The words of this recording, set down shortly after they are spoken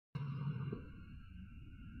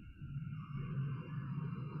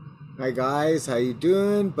Hi guys, how you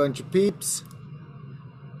doing? Bunch of peeps.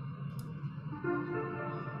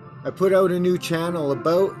 I put out a new channel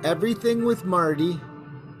about everything with Marty,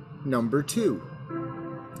 number 2.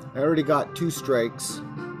 I already got 2 strikes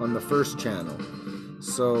on the first channel.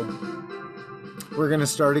 So we're gonna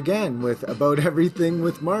start again with about everything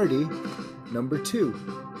with Marty, number 2.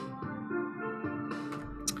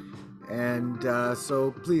 And so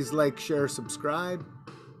please like, share, subscribe.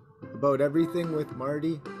 About everything with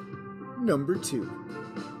Marty, number 2.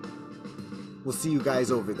 We'll see you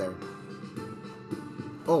guys over there.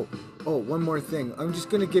 Oh, one more thing. I'm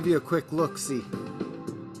just gonna give you a quick look-see.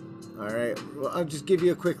 Alright, well, I'll just give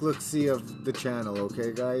you a quick look-see of the channel,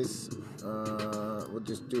 okay guys? We'll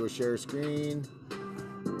just do a share screen.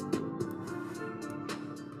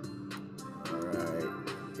 Alright,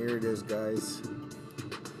 here it is, guys.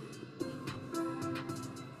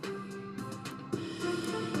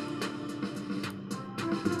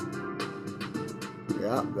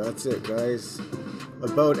 Yeah, that's it, guys.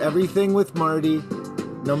 About everything with Marty,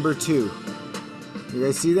 number 2. You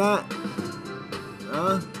guys see that?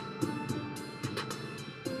 Huh?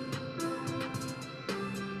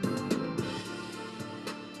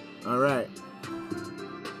 Alright.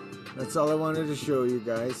 That's all I wanted to show you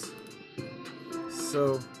guys.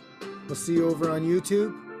 So, we'll see you over on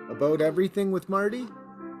YouTube. About everything with Marty,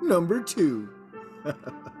 number 2.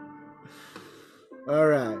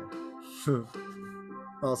 Alright.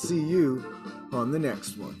 I'll see you on the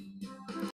next one.